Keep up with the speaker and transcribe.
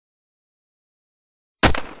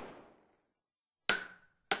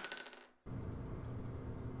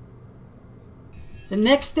The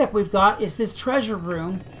next step we've got is this treasure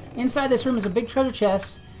room. Inside this room is a big treasure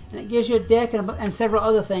chest, and it gives you a deck and several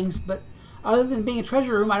other things, but other than being a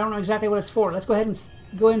treasure room, I don't know exactly what it's for. Let's go ahead and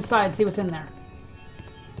go inside and see what's in there.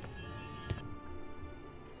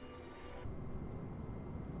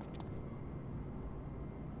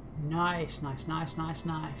 Nice, nice, nice, nice,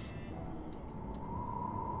 nice.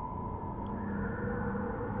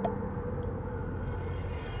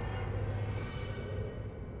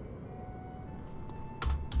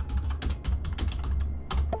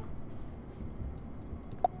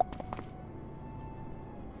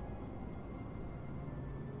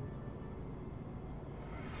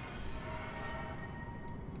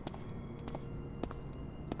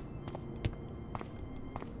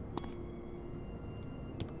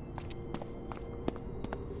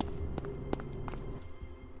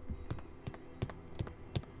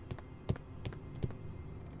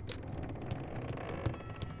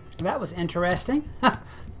 That was interesting.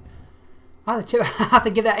 I'll have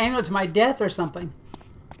to give that amulet to my death or something.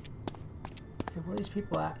 Okay, where are these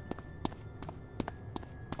people at?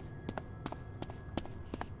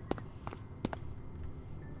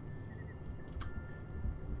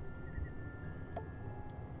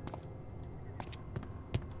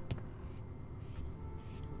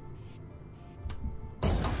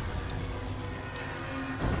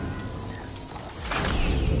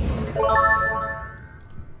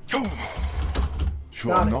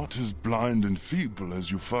 You're not as blind and feeble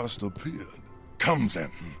as you first appeared. Come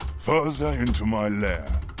then, further into my lair,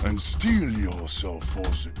 and steel yourself for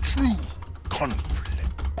the true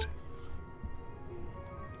conflict.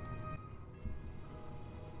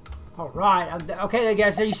 Alright, okay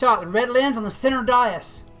guys, there you saw it. The red lens on the center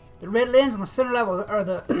dais. The red lens on the center level, or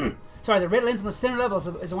the, sorry, the red lens on the center level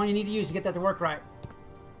is the one you need to use to get that to work right.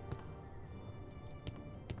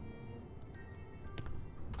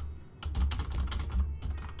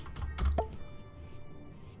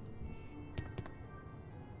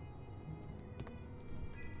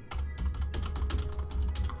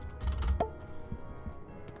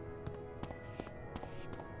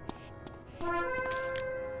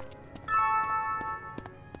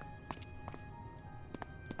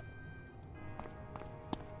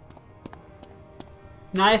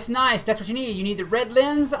 Nice, nice. That's what you need. You need the red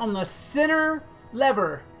lens on the center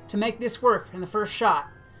lever to make this work in the first shot.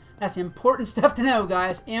 That's important stuff to know,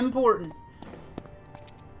 guys. Important.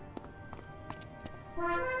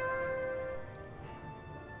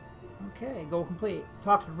 Okay, goal complete.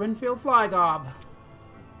 Talk to Renfield Flygob.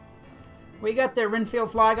 What you got there,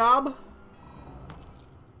 Renfield Flygob?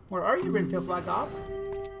 Where are you, Renfield Flygob?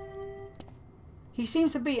 He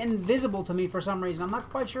seems to be invisible to me for some reason. I'm not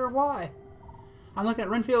quite sure why. I'm looking at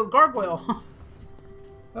Renfield Gargoyle.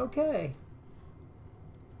 Okay.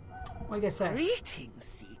 What do you got to say? Greetings,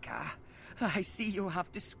 Seeker. I see you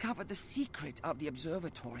have discovered the secret of the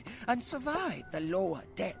observatory and survived the lower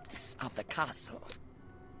depths of the castle.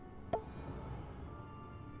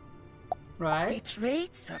 Right.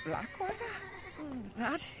 Betrayed Sir Blackwater?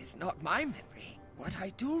 That is not my memory. What I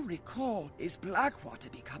do recall is Blackwater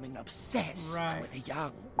becoming obsessed with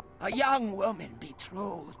a young woman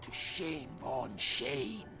betrothed to Shane Von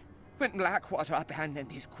Shane. When Blackwater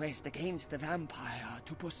abandoned his quest against the vampire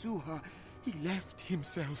to pursue her, he left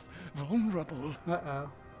himself vulnerable.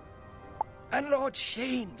 Uh-oh. And Lord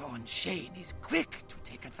Shane Von Shane is quick to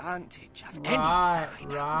take advantage of any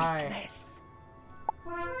sign of weakness.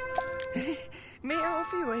 May I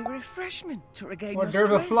offer you a refreshment to regain your strength?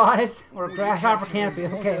 Hors d'oeuvre flies or a grasshopper canopy.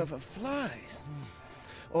 Okay. Hors d'oeuvre flies.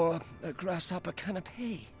 Or a grasshopper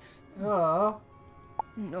canopy. Oh.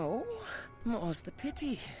 No, more's the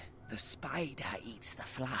pity. The spider eats the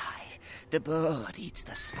fly, the bird eats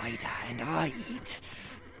the spider, and I eat.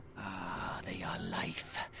 They are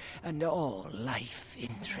life, and all life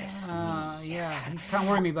interests me. Yeah, you can't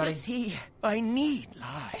worry me, buddy. You see, I need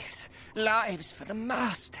lives. Lives for the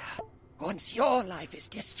Master. Once your life is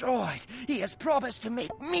destroyed, he has promised to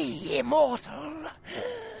make me immortal.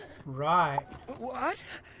 Right. What?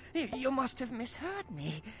 You must have misheard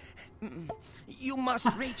me. You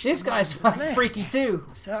must reach this guy's freaky too.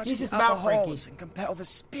 He's just about freaky. And compel the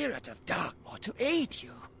spirit of Darkmoor to aid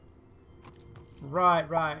you. Right,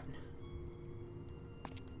 right.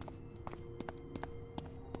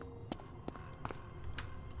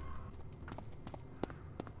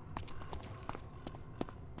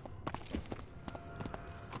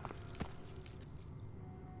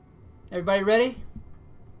 Everybody ready?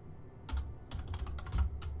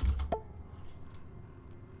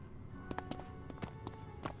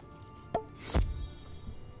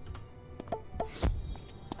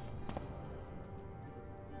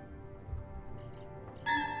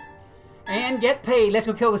 And and get paid. Let's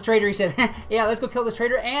go kill this traitor, he said. Yeah, let's go kill this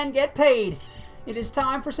traitor and get paid. It is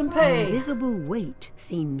time for some pay. An invisible weight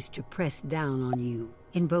seems to press down on you,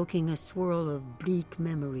 invoking a swirl of bleak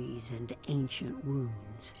memories and ancient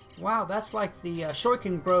wounds. Wow, that's like the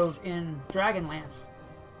Shoiken Grove in Dragonlance.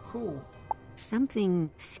 Cool.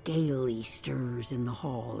 Something scaly stirs in the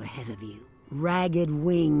hall ahead of you. Ragged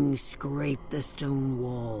wings scrape the stone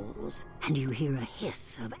walls, and you hear a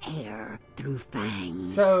hiss of air through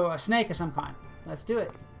fangs. So, a snake of some kind. Let's do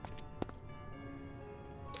it.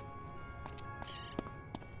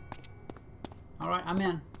 Alright, I'm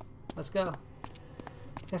in. Let's go.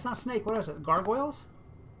 That's not snake. What is it? Gargoyles?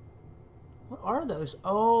 What are those?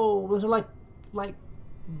 Oh, those are like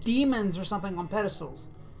demons or something on pedestals.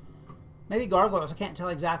 Maybe gargoyles. I can't tell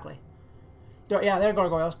exactly. Yeah, they're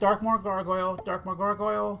gargoyles. Darkmoor gargoyle, Darkmoor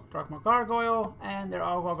gargoyle, Darkmoor gargoyle, and they're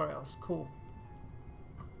all gargoyles. Cool.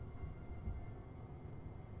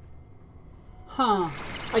 Huh.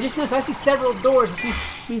 I just noticed I see several doors, which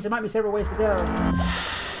means there might be several ways to go.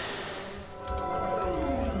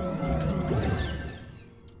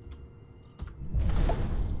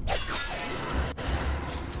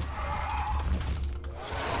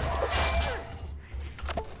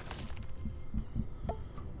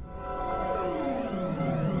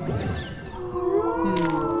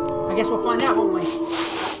 I guess we'll find out, won't we?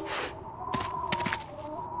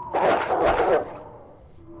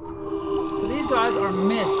 So these guys are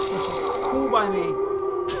myth, which is cool by me.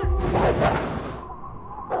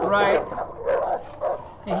 Right.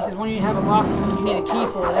 And he says when you have a lock you need a key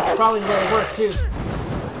for it. That's probably the way it works too.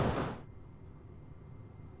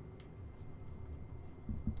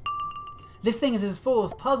 This thing is as full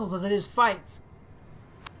of puzzles as it is fights.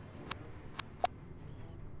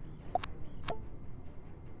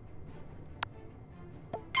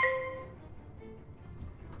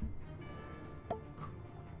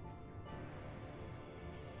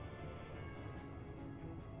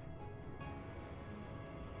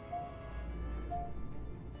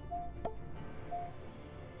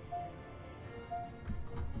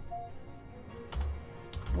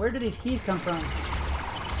 Where do these keys come from?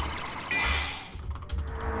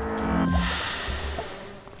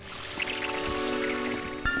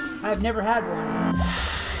 I've never had one.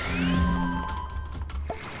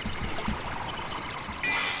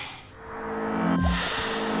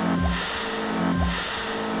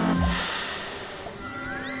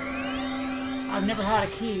 I've never had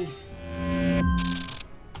a key.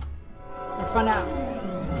 Let's find out.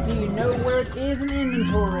 Do you know where it is in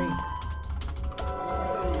inventory?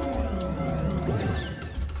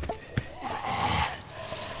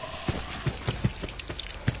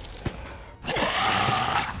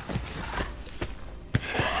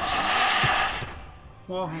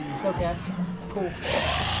 Wall hangers, okay. Cool. Ooh,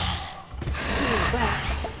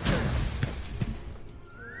 thanks.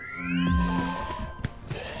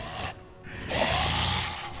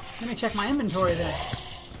 Let me check my inventory then.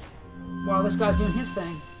 While this guy's doing his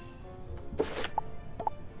thing.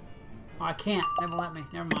 Oh, I can't. They won't let me.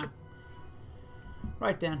 Never mind.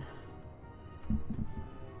 Right then.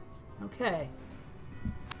 Okay.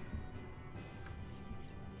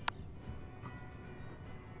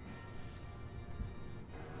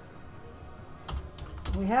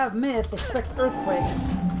 We have myth, expect earthquakes.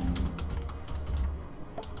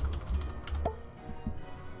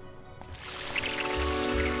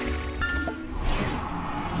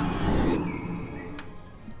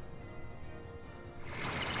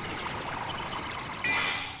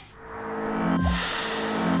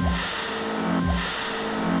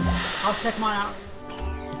 I'll check mine out.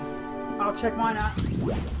 I'll check mine out.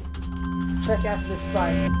 Check after this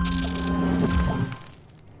fight.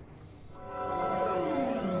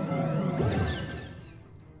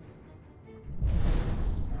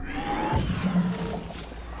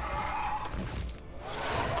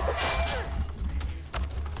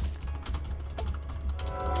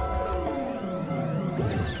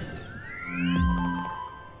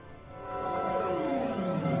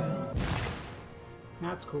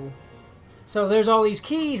 That's cool. So there's all these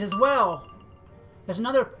keys as well. There's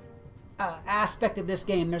another aspect of this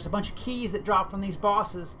game. There's a bunch of keys that drop from these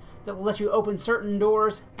bosses that will let you open certain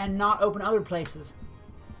doors and not open other places.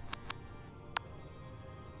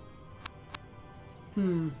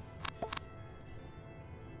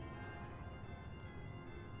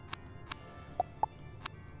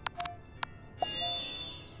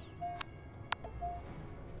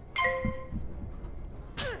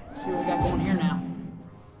 Let's see what we got going here now.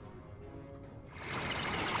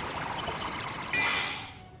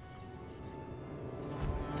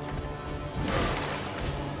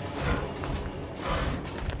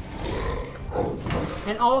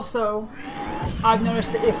 And also, I've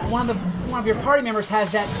noticed that if one of your party members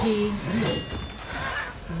has that key,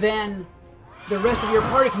 then the rest of your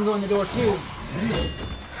party can go in the door too.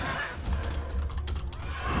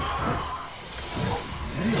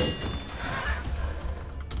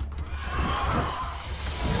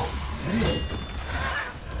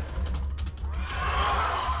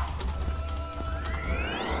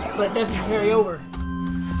 But it doesn't carry over.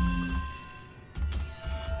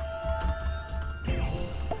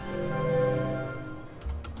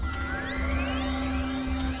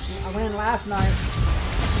 I went in last night,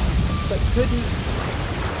 but couldn't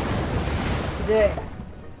today.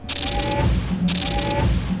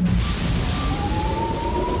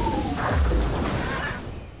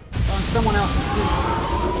 On someone else's feet.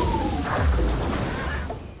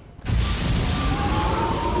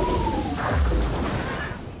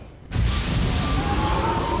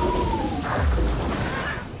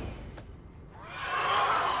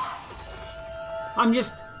 I'm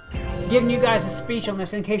just giving you guys a speech on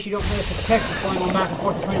this in case you don't notice this text that's going on back and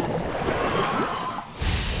forth between us.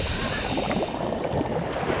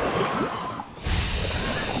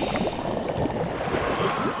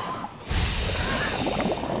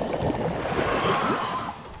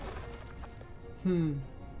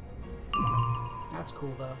 That's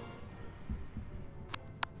cool though.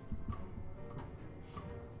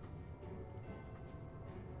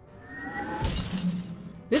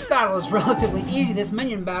 This battle is relatively easy, this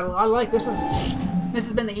minion battle. I like this. This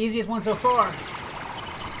has been the easiest one so far.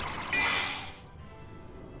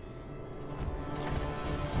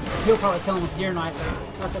 He'll probably kill him with Deer Knight,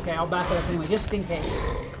 but that's okay. I'll back it up anyway, just in case.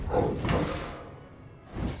 Oh,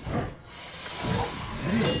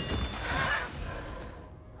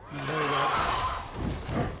 there he goes.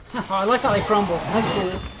 Oh, I like how they crumble. That's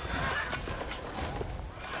cool.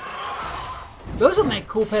 Those will make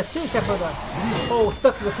cool pets too, except for the whole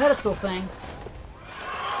stuck to the pedestal thing.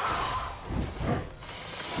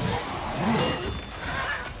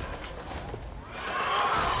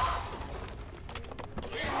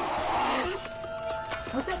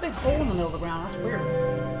 What's that big hole in the middle of the ground? That's weird.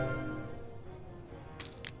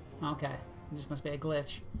 Okay, this must be a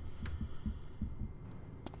glitch.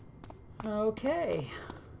 Okay.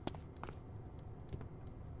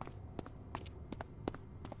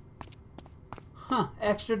 Huh,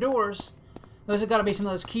 extra doors. Those have got to be some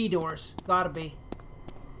of those key doors. Gotta be.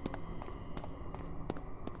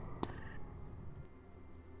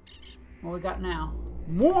 What we got now?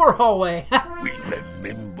 More hallway! We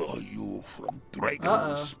remember you from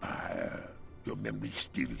Dragonspire. Your memory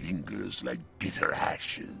still lingers like bitter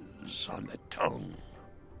ashes on the tongue.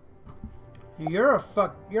 You're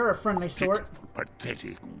a friendly sort. Pitiful,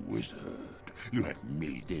 pathetic wizard. You have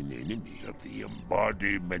made an enemy of the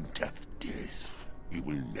embodiment of death. You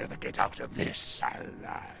will never get out of this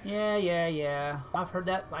alive. Yeah. I've heard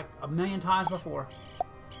that like a million times before.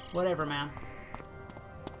 Whatever, man.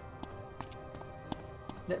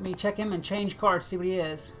 Let me check him and change cards, see what he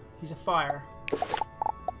is. He's a fire.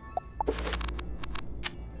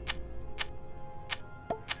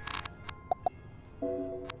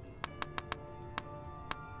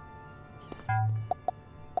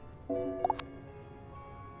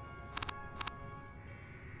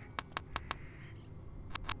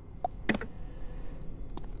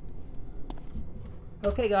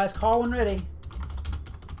 Okay, guys, call when ready.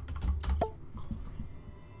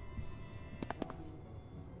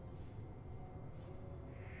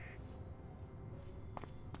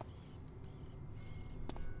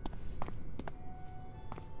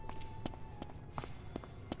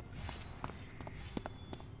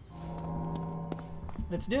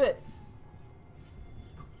 Let's do it.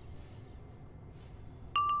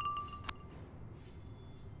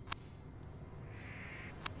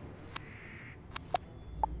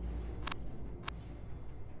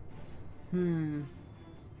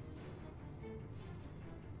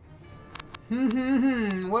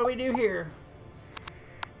 What do we do here?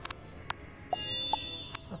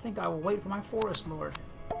 I think I will wait for my Forest Lord.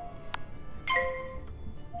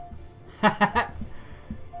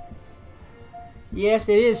 Yes,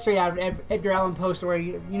 it is straight out of Edgar Allan Poe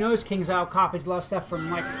story. You notice King's Isle copies a lot of stuff from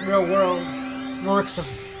like real world works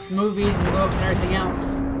of movies and books and everything else.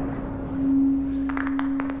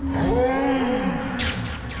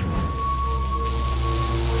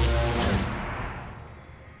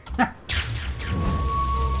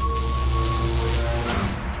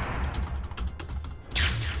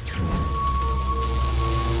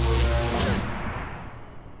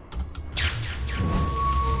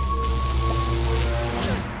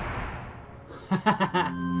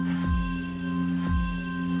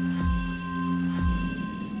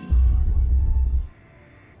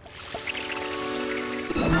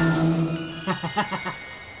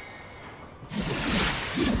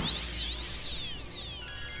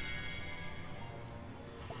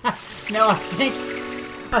 No, I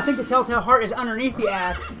think the telltale heart is underneath the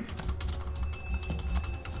axe.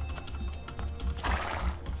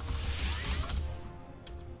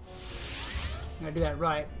 I gotta do that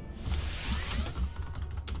right.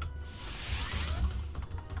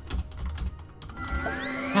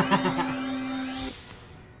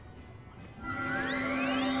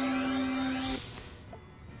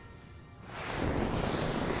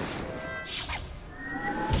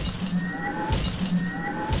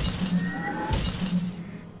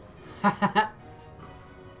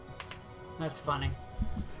 That's funny.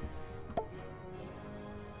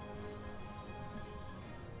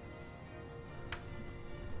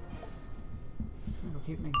 I'll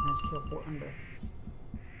keep making this kill 4 under.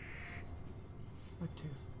 What 2?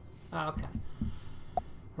 Oh, okay.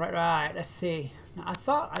 Right. Let's see. Now, I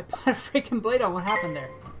thought I put a freaking blade on. What happened there?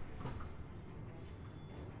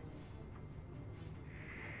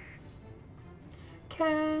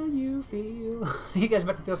 Can you feel? You guys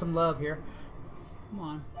about to feel some love here. Come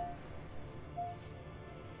on.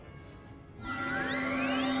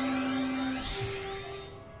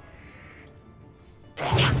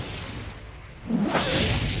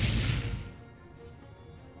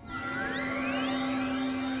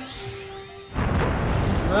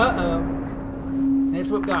 Uh-oh. This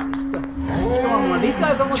is what got Stormlord. These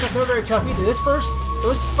guys don't look like they're very tough either. Those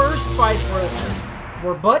first fights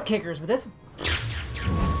were butt kickers, but this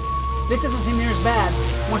doesn't seem near as bad.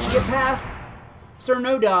 Once you get past Sir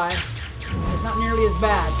No Die, it's not nearly as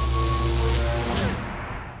bad.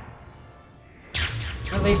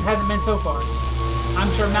 At least it hasn't been so far. I'm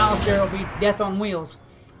sure Malastare will be death on wheels.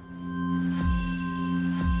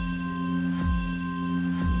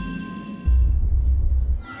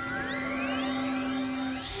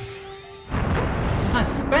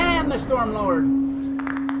 Spam the Stormlord!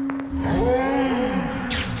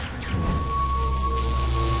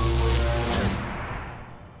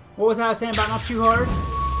 What was I saying about not too hard?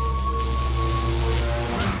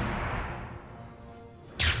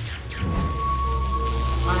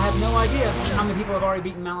 I have no idea how many people have already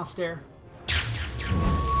beaten Malastare.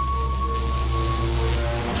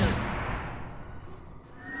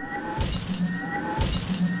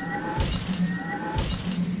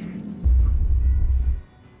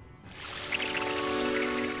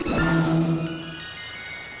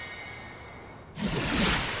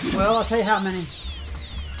 Well, I'll tell you how many.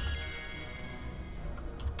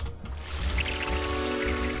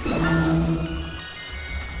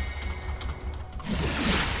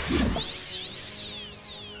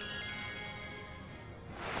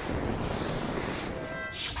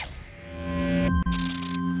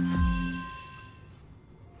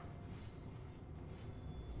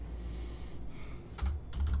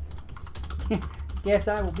 Guess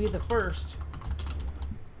I will be the first.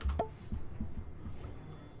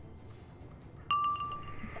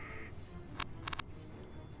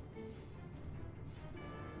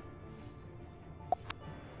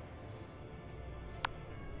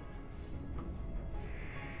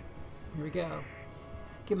 Here we go.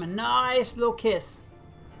 Give him a nice little kiss.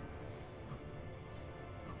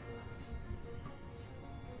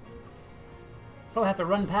 Probably have to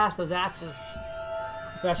run past those axes.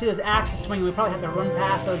 If I see those axes swinging, we probably have to run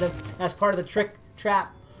past those as part of the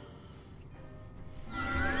trap.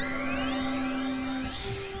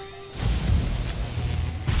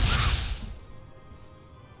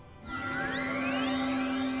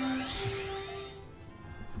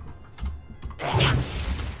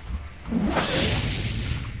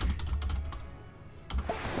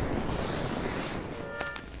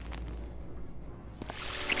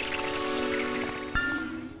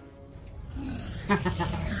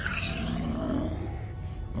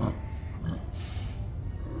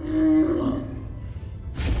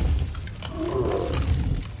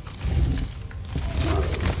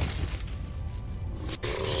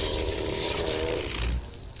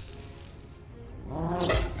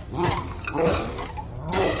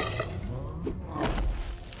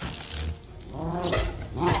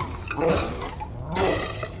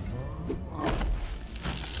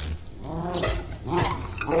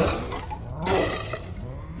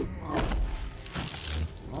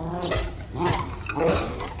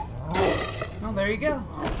 There you go.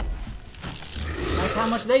 That's how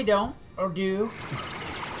much they don't, or do.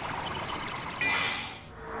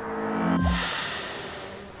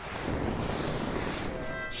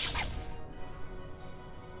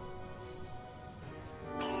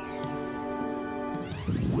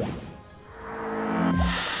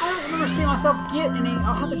 I don't remember seeing myself get any.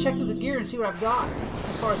 I'll have to check through the gear and see what I've got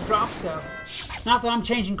as far as drops go. Not that I'm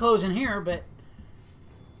changing clothes in here, but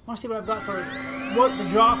I want to see what I've got for what the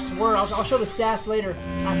drops were. I'll show the stats later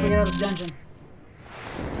after we get out of this dungeon.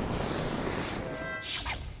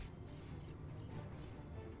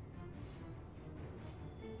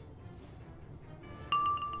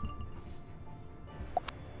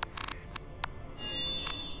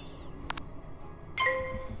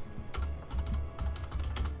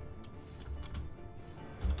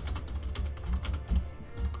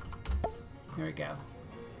 Here we go.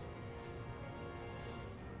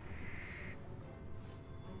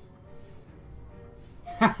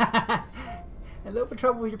 A little bit of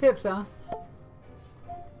trouble with your pips, huh?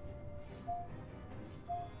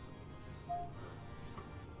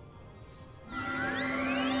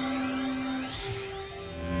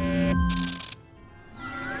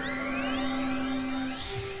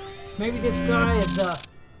 Maybe this guy is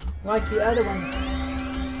like the other one,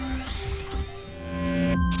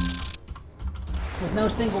 with no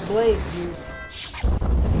single blades used.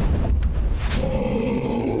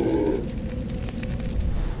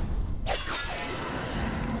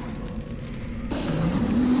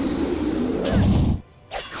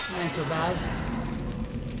 Ain't so bad.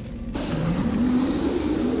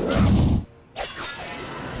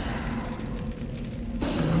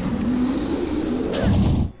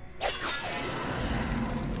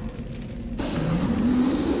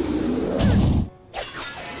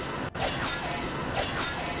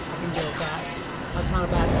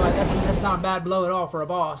 Not a bad blow at all for a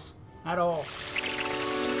boss. At all.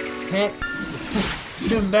 Heck, we're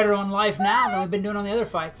doing better on life now than we've been doing on the other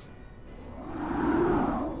fights.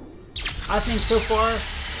 I think so far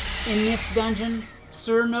in this dungeon,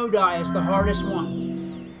 Sir No Die is the hardest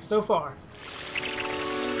one. So far.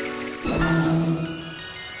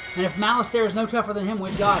 And if Malistaire is no tougher than him,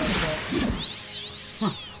 we've got it.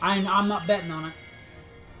 But I'm not betting on it.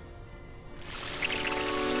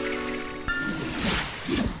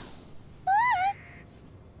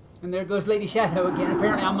 And there goes Lady Shadow again.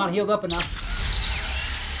 Apparently I'm not healed up enough.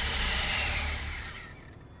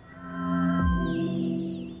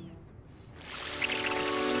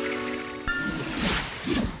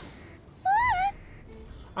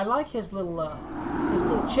 I like his little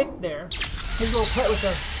chick there. His little pet with the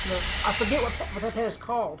I forget what that pet is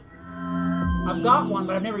called. I've got one,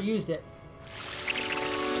 but I've never used it.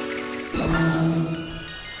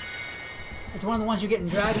 It's one of the ones you get in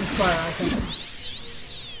Dragonspire, I think.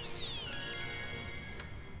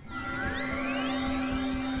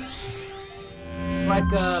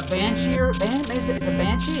 Like a Banshee or maybe it's a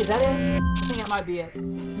Banshee? Is that it? I think that might be it.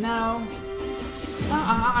 No.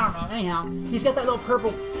 I don't know. Anyhow, he's got that little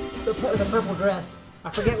purple, with a purple dress. I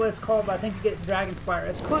forget what it's called, but I think you get it at Dragonspire.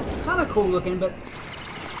 It's kind of cool looking, but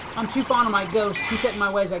I'm too fond of my ghost. Too set in my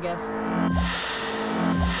ways, I guess.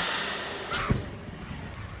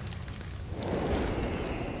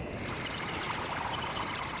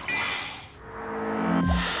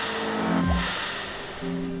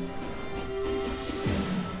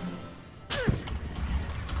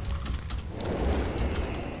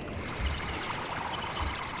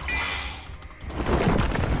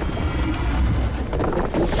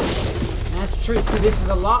 Truth, too, this is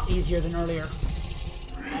a lot easier than earlier.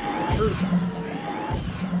 It's a truth.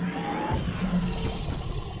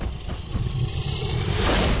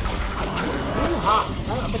 Ooh, hot.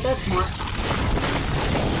 But that's smart.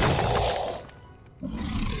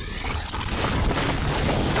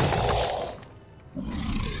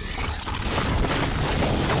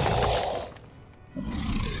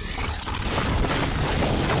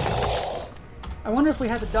 I wonder if we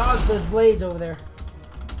had to dodge those blades over there.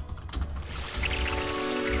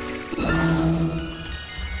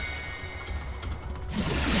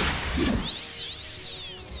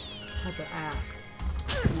 Ask.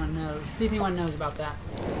 Anyone knows. See if anyone knows about that.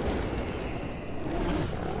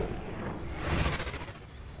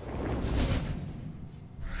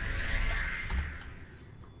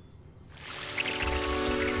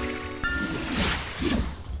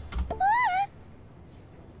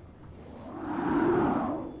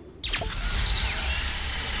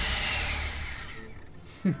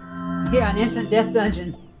 Yeah, an instant death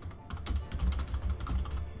dungeon.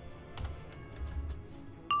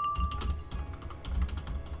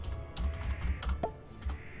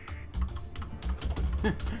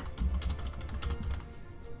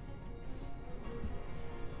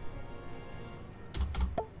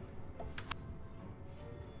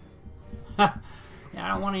 Yeah, I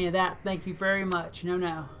don't want any of that. Thank you very much. No,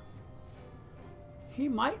 no. He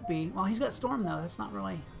might be. Well, he's got Storm, though. That's not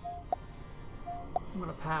really... I'm going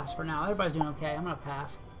to pass for now. Everybody's doing okay. I'm going to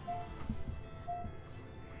pass.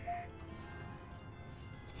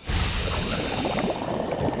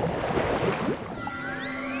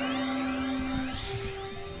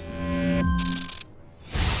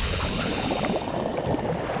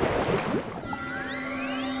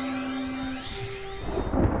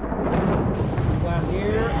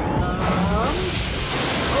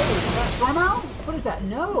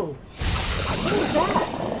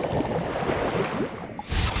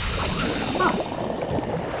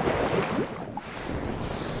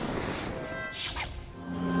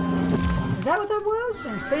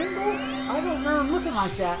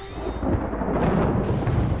 like that.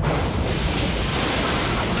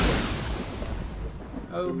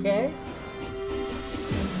 Okay.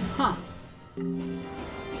 Huh.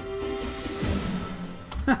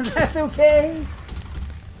 That's okay.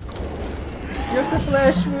 It's just a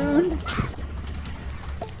flesh wound.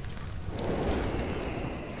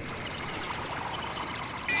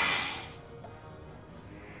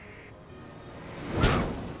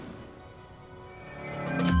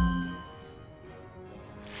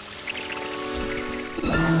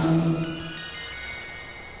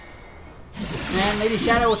 Man, Lady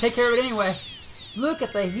Shadow will take care of it anyway. Look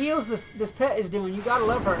at the heals this pet is doing. You gotta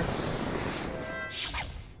love her.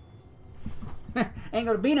 Ain't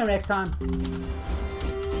gonna be no next time.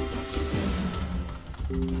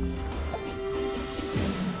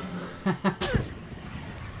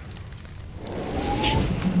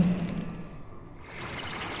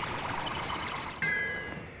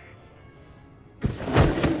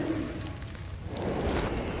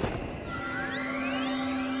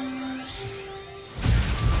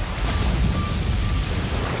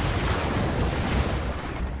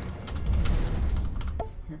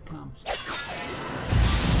 Here it comes.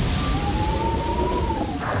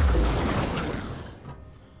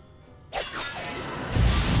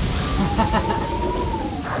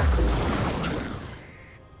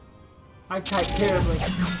 I typed terribly.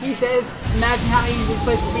 He says, imagine how easy this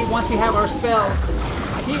place will be once we have our spells.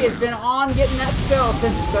 He has been on getting that spell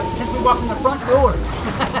since we walked in the front door.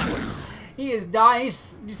 He is dying.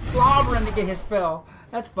 He's just slobbering to get his spell.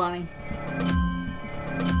 That's funny.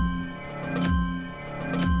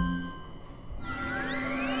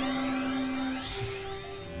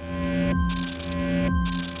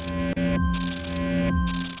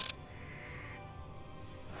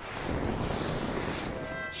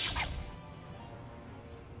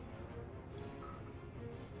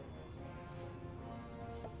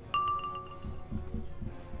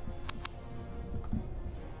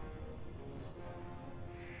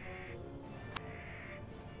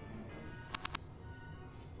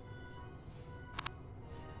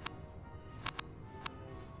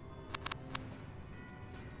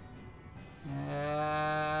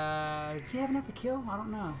 Does he have enough to kill? I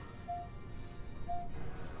don't know.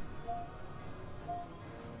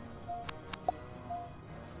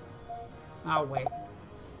 I'll wait.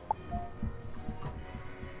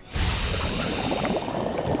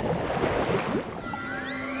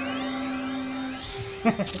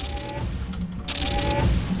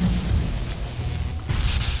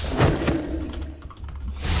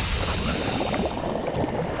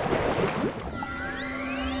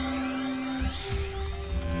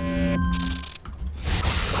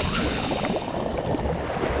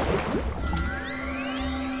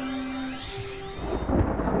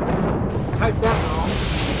 Type that wrong.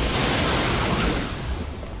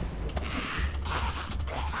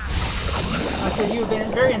 I said you've been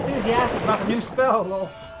very enthusiastic about the new spell, lol.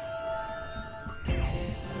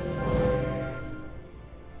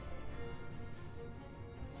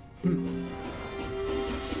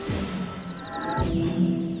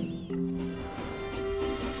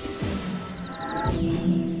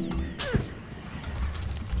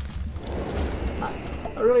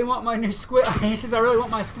 I really want my new squid. He says I really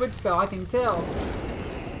want my squid spell. I can tell.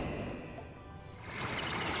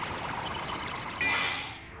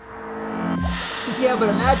 Yeah, but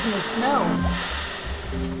imagine the smell.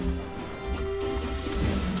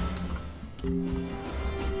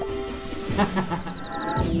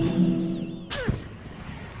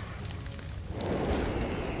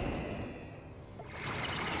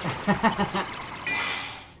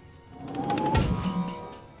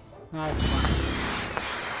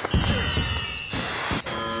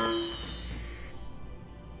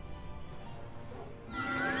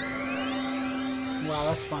 That's funny. Wow,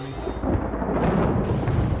 that's funny.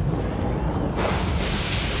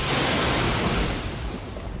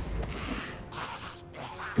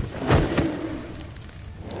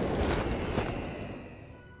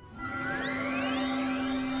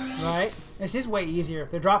 Right? This is way easier.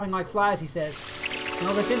 They're dropping like flies, he says.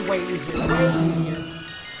 No, this is way easier. Way easier.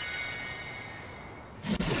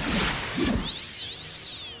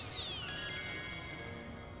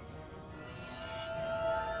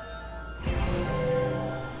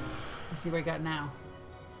 Let's see what I got now.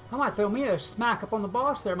 I might throw me a smack up on the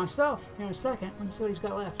boss there myself here in a second. Let me see what he's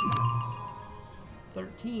got left.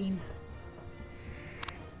 13.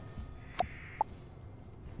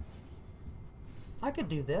 I could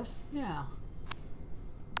do this, yeah.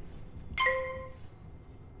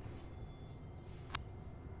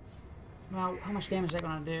 Well, how much damage is that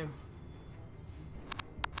going to do?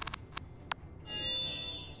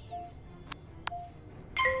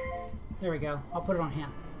 There we go. I'll put it on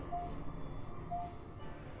him.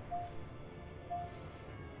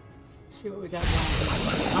 See what we got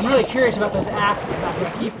going. I'm really curious about those axes back there.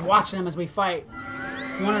 I keep watching them as we fight.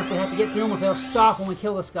 I wonder if we have to get through them, or if they'll stop when we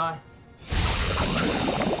kill this guy.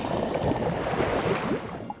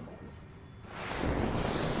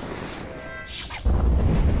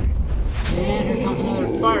 And here comes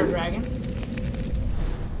another fire dragon.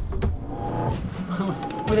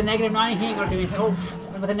 With a negative 90, he ain't gonna do anything. Oh,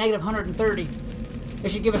 and with a negative 130. They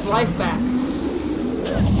should give us life back.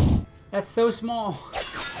 That's so small.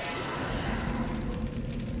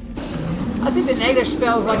 I think the negative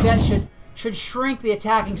spells like that should shrink the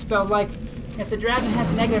attacking spell. Like, if the dragon has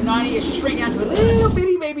a negative 90, it should shrink down to a little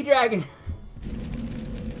bitty baby dragon.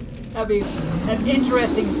 That'd be an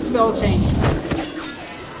interesting spell change.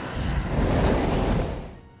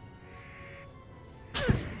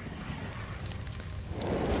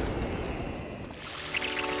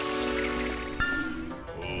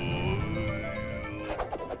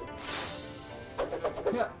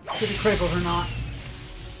 Yeah, see if he criticals or not.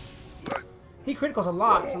 He criticals a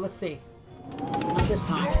lot, so let's see. Not this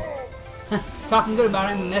time. Talking good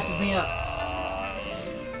about him messes me up.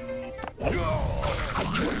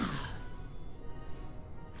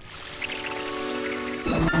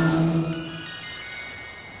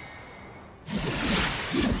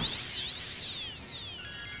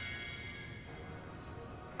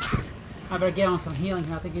 I better get on some healing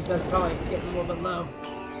here. I think these guys are probably getting a little bit low.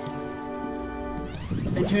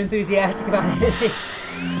 I've been too enthusiastic about it.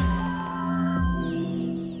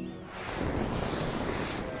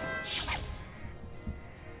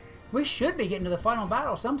 We should be getting to the final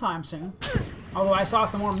battle sometime soon. Although I saw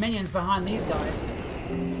some more minions behind these guys.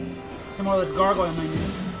 Some more of those gargoyle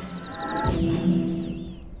minions.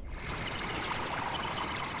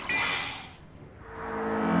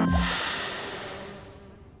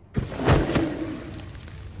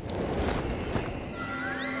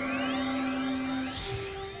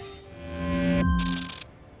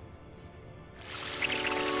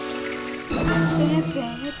 Dance,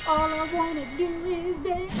 dance, all I wanna do is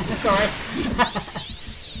dance. Sorry.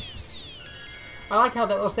 I like how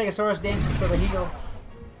that little Stegosaurus dances for the heel.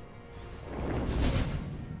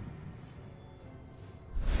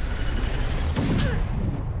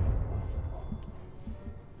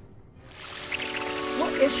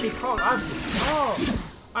 What is she called?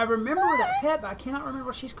 I remember that pet, but I cannot remember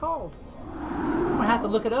what she's called. I'm gonna have to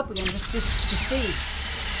look it up again just to see.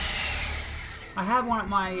 I have one at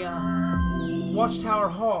my Watchtower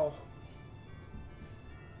Hall.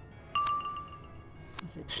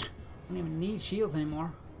 That's it. I don't even need shields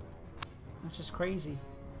anymore. That's just crazy.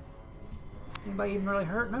 Anybody even really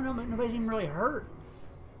hurt? No, nobody's even really hurt.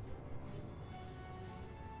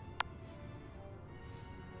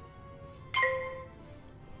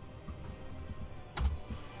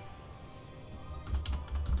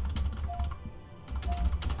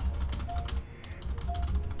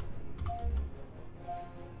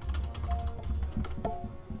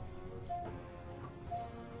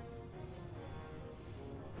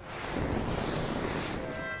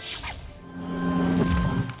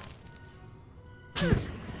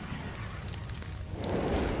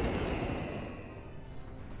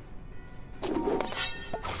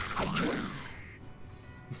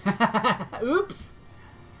 Oops!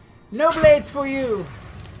 No blades for you!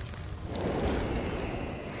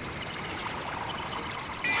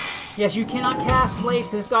 Yes, you cannot cast blades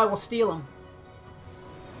because this guy will steal them.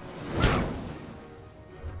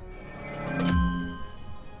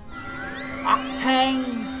 Octane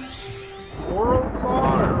World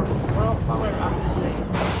Claw or World Claw, whatever I'm gonna say.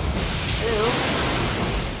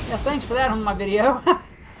 Ew. Yeah, thanks for that on my video.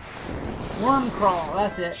 Worm Crawl,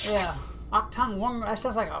 that's it, yeah. Octane Worm, that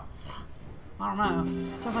sounds like a, I don't know.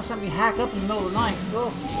 Sounds like something you hack up in the middle of the night.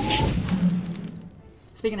 Ugh.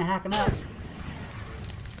 Speaking of hacking up.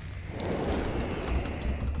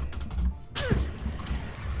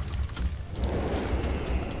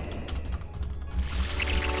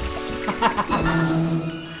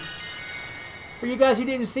 For you guys who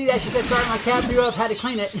didn't see that, she said, sorry, my cat threw up, had to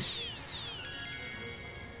clean it.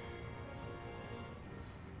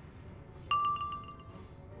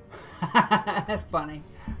 That's funny.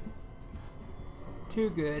 Too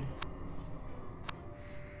good.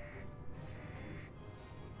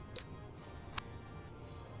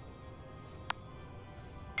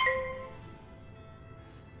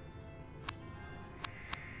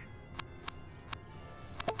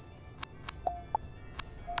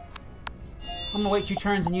 I'm gonna wait 2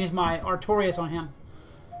 turns and use my Artorias on him.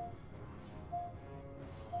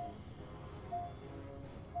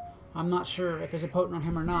 I'm not sure if there's a potent on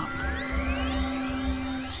him or not.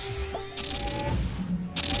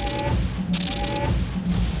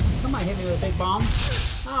 might hit me with a big bomb.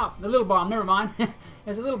 Oh, the little bomb. Never mind.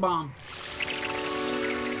 There's a little bomb.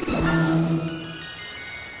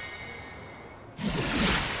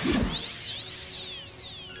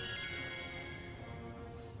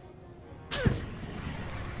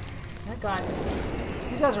 That guy is...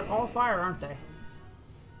 These guys are all fire, aren't they?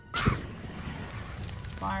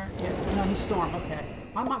 Fire. Yeah. No, he's storm. Okay.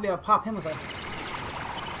 I might be able to pop him with a...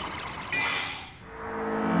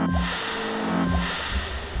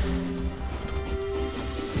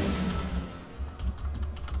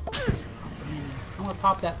 I'm gonna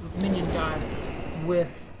pop that minion guy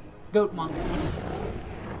with Goat Monk.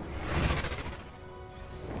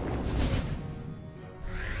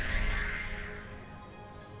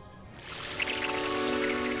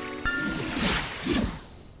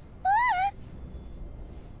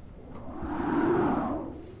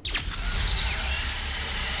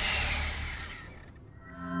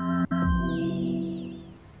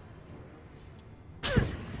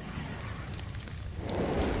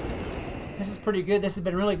 This is pretty good. This has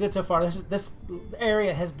been really good so far. This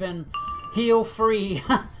area has been heal free,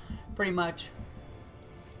 pretty much.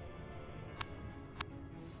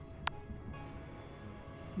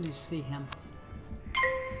 Let me see him.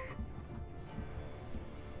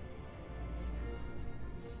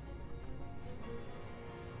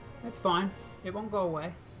 That's fine. It won't go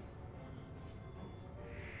away.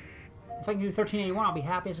 If I can do 1381, I'll be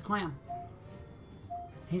happy as a clam.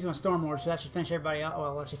 He's going to Storm Lord, so that should finish everybody out.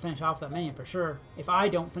 Well, that should finish off that minion for sure. If I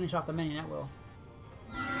don't finish off the minion, that will.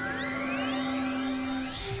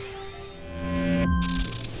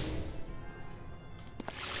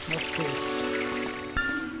 Let's see.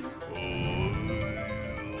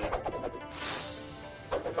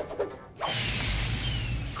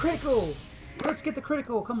 Critical! Let's get the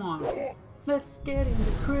critical, come on. Let's get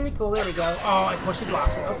into critical. There we go. Oh, of course he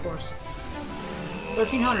blocks it, of course.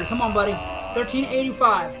 1300, come on, buddy.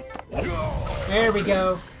 1385. There we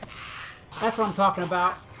go. That's what I'm talking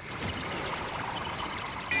about.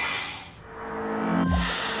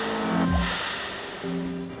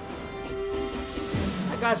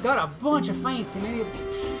 That guy's got a bunch of feints. Maybe I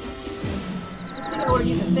think I would have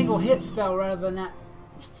used a single hit spell rather than that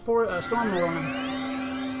Storm Lord on him.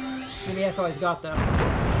 Maybe that's all he's got though.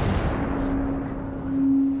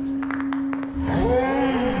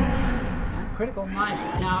 Critical, nice.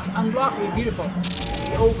 Now, unblocked would be beautiful.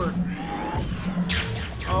 Over.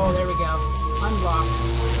 Oh, there we go. Unblocked.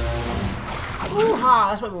 Woo-ha!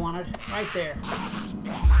 That's what we wanted. Right there.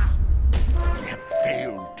 We have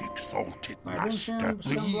failed, exalted master.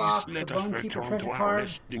 Please let us return to our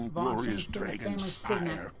resting glorious dragon's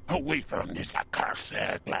fire. Away from this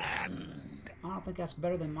accursed land. I don't think that's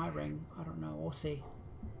better than my ring. I don't know. We'll see.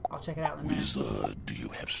 I'll check it out in a minute. Wizard, you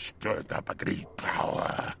have stirred up a great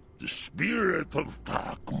power. The spirit of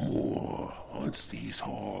Darkmoor haunts these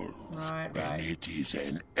halls. Right. And it is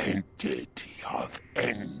an entity of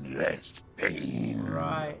endless pain.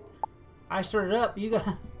 Right. I stirred it up. You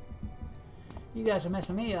guys are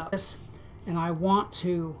messing me up. And I want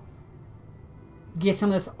to get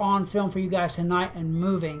some of this on film for you guys tonight and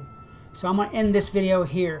moving. So I'm going to end this video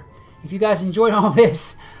here. If you guys enjoyed all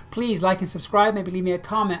this, please like and subscribe. Maybe leave me a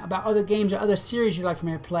comment about other games or other series you'd like for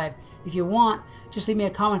me to play. If you want, just leave me a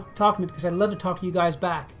comment, talk to me, because I'd love to talk to you guys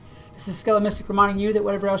back. This is Skeleton Mystic reminding you that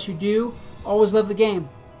whatever else you do, always love the game.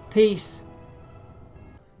 Peace.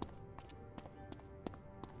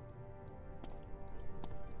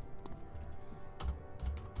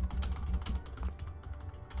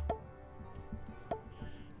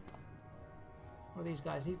 What are these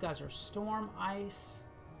guys? These guys are Storm, Ice...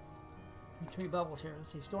 Too many bubbles here.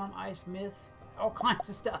 Let's see. Storm, Ice, Myth, all kinds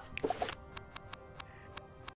of stuff.